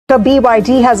The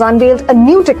BYD has unveiled a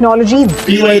new technology.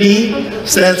 BYD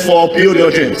stands for Build Your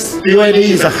Dreams. BYD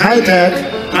is a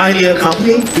high-tech, pioneer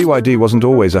company. BYD wasn't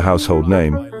always a household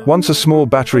name. Once a small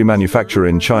battery manufacturer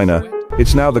in China,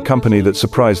 it's now the company that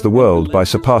surprised the world by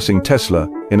surpassing Tesla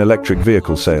in electric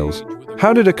vehicle sales.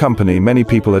 How did a company many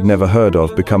people had never heard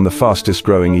of become the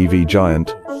fastest-growing EV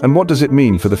giant? And what does it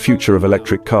mean for the future of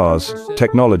electric cars,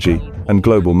 technology, and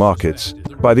global markets?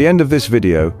 By the end of this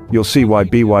video, you'll see why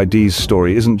BYD's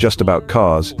story isn't just about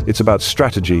cars, it's about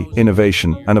strategy,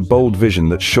 innovation, and a bold vision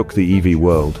that shook the EV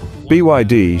world.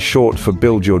 BYD, short for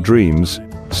Build Your Dreams,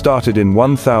 started in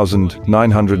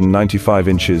 1,995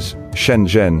 inches,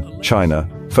 Shenzhen, China,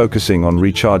 focusing on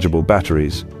rechargeable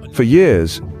batteries. For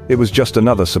years, it was just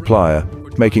another supplier,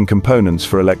 making components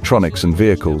for electronics and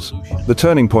vehicles. The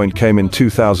turning point came in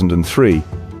 2003,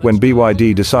 when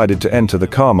BYD decided to enter the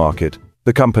car market.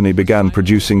 The company began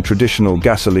producing traditional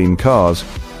gasoline cars,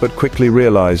 but quickly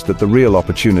realized that the real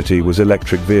opportunity was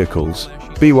electric vehicles.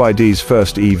 BYD's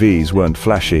first EVs weren't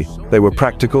flashy. They were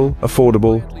practical,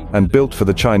 affordable, and built for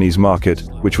the Chinese market,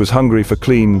 which was hungry for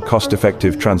clean,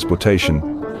 cost-effective transportation.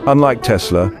 Unlike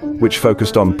Tesla, which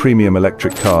focused on premium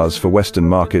electric cars for Western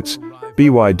markets,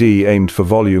 BYD aimed for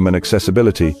volume and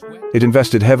accessibility. It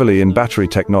invested heavily in battery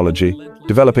technology,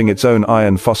 developing its own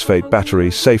iron phosphate battery,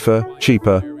 safer,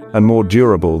 cheaper, and more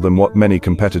durable than what many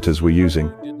competitors were using.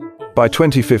 By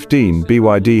 2015,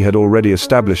 BYD had already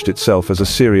established itself as a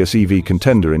serious EV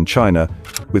contender in China,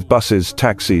 with buses,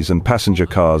 taxis, and passenger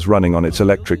cars running on its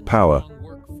electric power.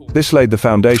 This laid the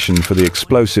foundation for the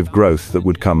explosive growth that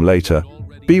would come later.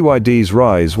 BYD's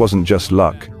rise wasn't just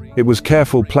luck. It was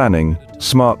careful planning,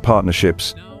 smart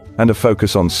partnerships, and a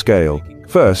focus on scale.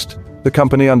 First, the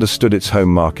company understood its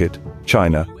home market,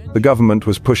 China. The government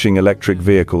was pushing electric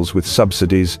vehicles with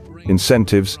subsidies,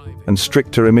 incentives, and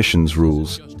stricter emissions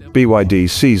rules. BYD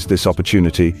seized this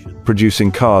opportunity,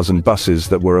 producing cars and buses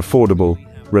that were affordable,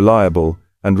 reliable,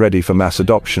 and ready for mass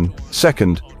adoption.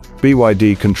 Second,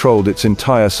 BYD controlled its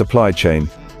entire supply chain.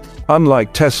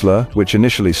 Unlike Tesla, which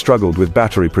initially struggled with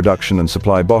battery production and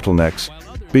supply bottlenecks,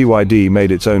 BYD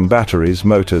made its own batteries,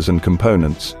 motors, and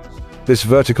components. This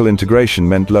vertical integration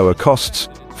meant lower costs,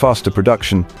 faster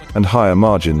production, and higher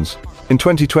margins. In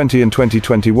 2020 and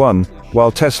 2021,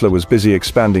 while Tesla was busy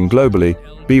expanding globally,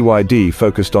 BYD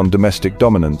focused on domestic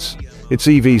dominance. Its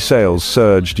EV sales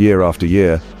surged year after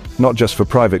year, not just for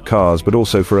private cars but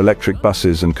also for electric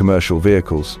buses and commercial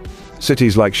vehicles.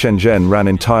 Cities like Shenzhen ran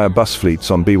entire bus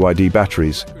fleets on BYD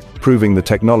batteries, proving the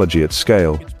technology at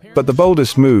scale. But the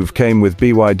boldest move came with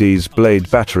BYD's Blade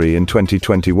battery in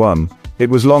 2021. It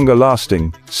was longer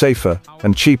lasting, safer,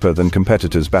 and cheaper than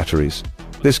competitors' batteries.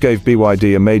 This gave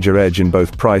BYD a major edge in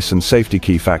both price and safety,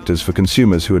 key factors for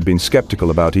consumers who had been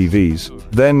skeptical about EVs.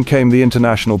 Then came the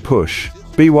international push.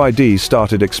 BYD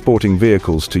started exporting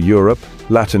vehicles to Europe,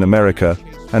 Latin America,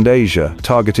 and Asia,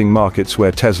 targeting markets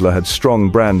where Tesla had strong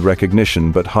brand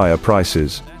recognition but higher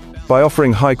prices. By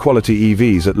offering high-quality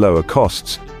EVs at lower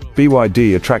costs,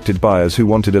 BYD attracted buyers who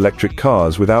wanted electric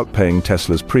cars without paying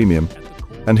Tesla's premium.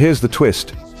 And here's the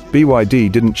twist: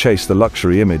 BYD didn't chase the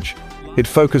luxury image. It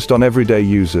focused on everyday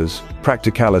users,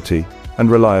 practicality,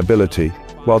 and reliability,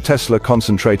 while Tesla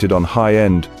concentrated on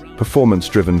high-end,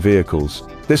 performance-driven vehicles.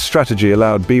 This strategy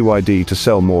allowed BYD to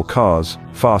sell more cars,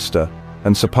 faster,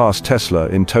 and surpass Tesla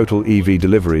in total EV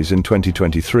deliveries in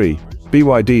 2023.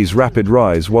 BYD's rapid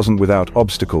rise wasn't without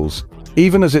obstacles.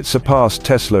 Even as it surpassed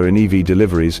Tesla in EV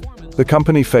deliveries, the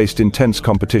company faced intense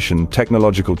competition,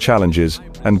 technological challenges,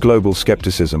 and global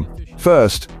skepticism.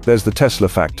 First, there's the Tesla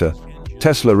factor.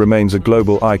 Tesla remains a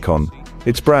global icon.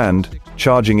 Its brand,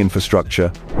 charging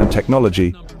infrastructure, and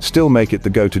technology still make it the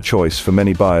go-to choice for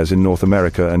many buyers in North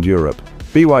America and Europe.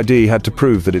 BYD had to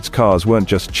prove that its cars weren't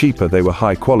just cheaper, they were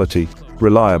high quality,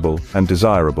 reliable, and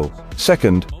desirable.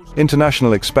 Second,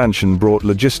 international expansion brought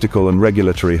logistical and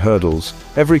regulatory hurdles.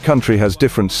 Every country has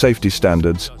different safety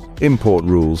standards, import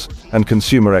rules, and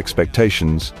consumer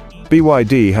expectations.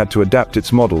 BYD had to adapt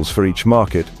its models for each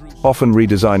market, often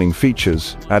redesigning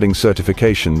features, adding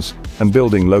certifications, and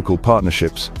building local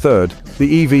partnerships. Third,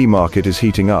 the EV market is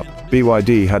heating up.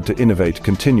 BYD had to innovate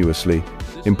continuously,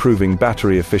 improving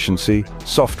battery efficiency,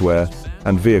 software,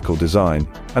 and vehicle design.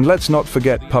 And let's not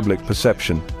forget public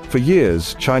perception. For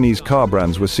years, Chinese car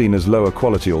brands were seen as lower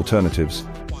quality alternatives.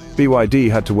 BYD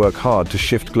had to work hard to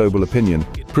shift global opinion,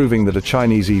 proving that a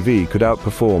Chinese EV could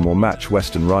outperform or match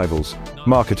Western rivals.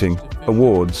 Marketing,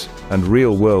 awards, and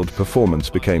real-world performance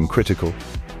became critical.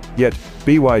 Yet,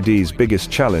 BYD's biggest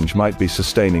challenge might be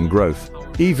sustaining growth.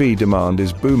 EV demand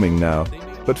is booming now,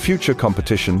 But future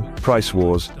competition, price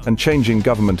wars, and changing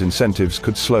government incentives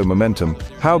could slow momentum.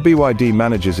 How BYD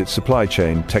manages its supply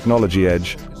chain, technology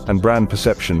edge, and brand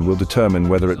perception will determine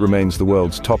whether it remains the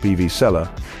world's top EV seller,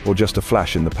 or just a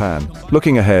flash in the pan.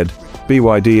 Looking ahead,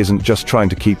 BYD isn't just trying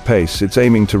to keep pace, it's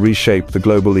aiming to reshape the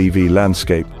global EV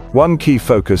landscape. One key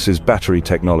focus is battery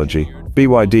technology.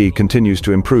 BYD continues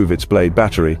to improve its Blade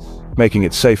battery, making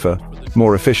it safer,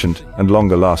 more efficient, and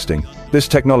longer lasting. This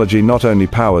technology not only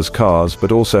powers cars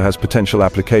but also has potential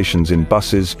applications in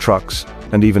buses, trucks,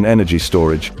 and even energy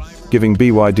storage, giving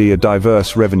BYD a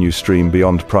diverse revenue stream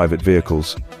beyond private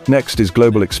vehicles. Next is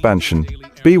global expansion.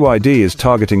 BYD is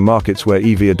targeting markets where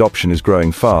EV adoption is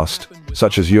growing fast,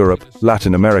 such as Europe,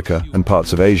 Latin America, and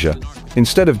parts of Asia.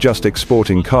 Instead of just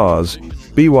exporting cars,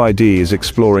 BYD is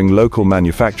exploring local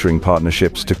manufacturing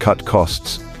partnerships to cut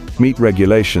costs, meet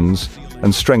regulations,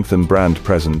 and strengthen brand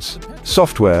presence.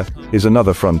 Software is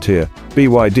another frontier.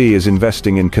 BYD is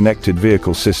investing in connected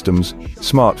vehicle systems,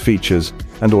 smart features,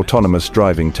 and autonomous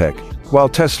driving tech. While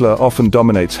Tesla often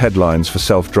dominates headlines for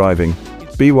self-driving,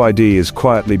 BYD is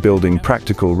quietly building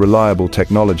practical, reliable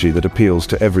technology that appeals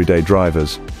to everyday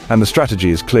drivers. And the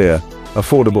strategy is clear: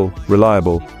 affordable,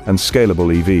 reliable, and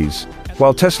scalable EVs.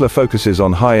 While Tesla focuses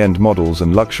on high-end models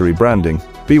and luxury branding,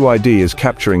 BYD is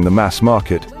capturing the mass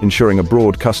market, ensuring a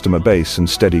broad customer base and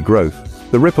steady growth.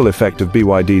 The ripple effect of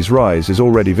BYD's rise is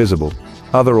already visible.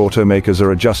 Other automakers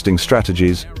are adjusting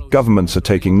strategies, governments are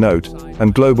taking note,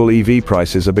 and global EV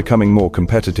prices are becoming more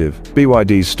competitive.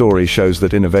 BYD's story shows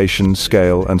that innovation,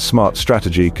 scale, and smart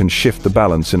strategy can shift the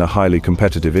balance in a highly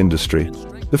competitive industry.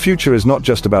 The future is not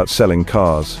just about selling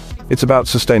cars. It's about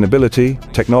sustainability,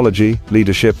 technology,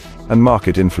 leadership, and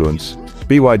market influence.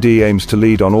 BYD aims to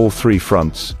lead on all three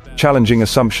fronts, challenging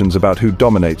assumptions about who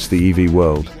dominates the EV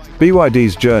world.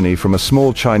 BYD's journey from a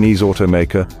small Chinese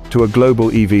automaker to a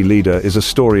global EV leader is a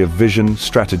story of vision,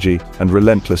 strategy, and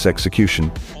relentless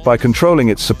execution. By controlling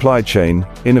its supply chain,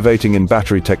 innovating in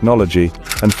battery technology,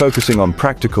 and focusing on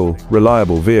practical,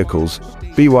 reliable vehicles,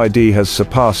 BYD has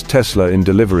surpassed Tesla in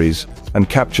deliveries and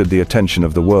captured the attention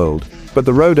of the world. But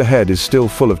the road ahead is still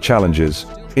full of challenges.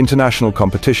 International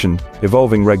competition,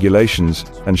 evolving regulations,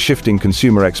 and shifting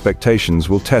consumer expectations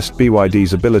will test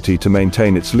BYD's ability to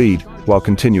maintain its lead while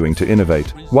continuing to innovate.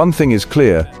 One thing is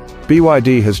clear: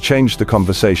 BYD has changed the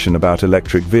conversation about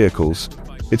electric vehicles.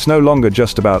 It's no longer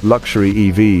just about luxury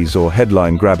EVs or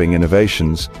headline-grabbing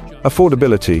innovations.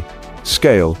 Affordability,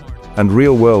 scale, and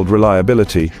real-world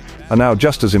reliability are now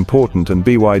just as important, and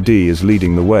BYD is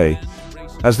leading the way.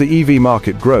 As the EV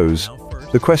market grows,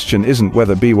 the question isn't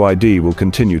whether BYD will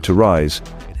continue to rise.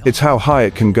 It's how high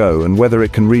it can go and whether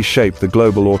it can reshape the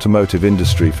global automotive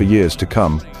industry for years to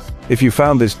come. If you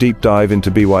found this deep dive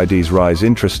into BYD's rise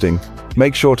interesting,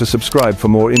 make sure to subscribe for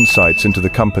more insights into the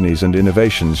companies and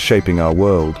innovations shaping our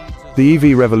world. The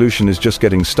EV revolution is just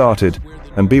getting started,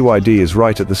 and BYD is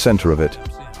right at the center of it.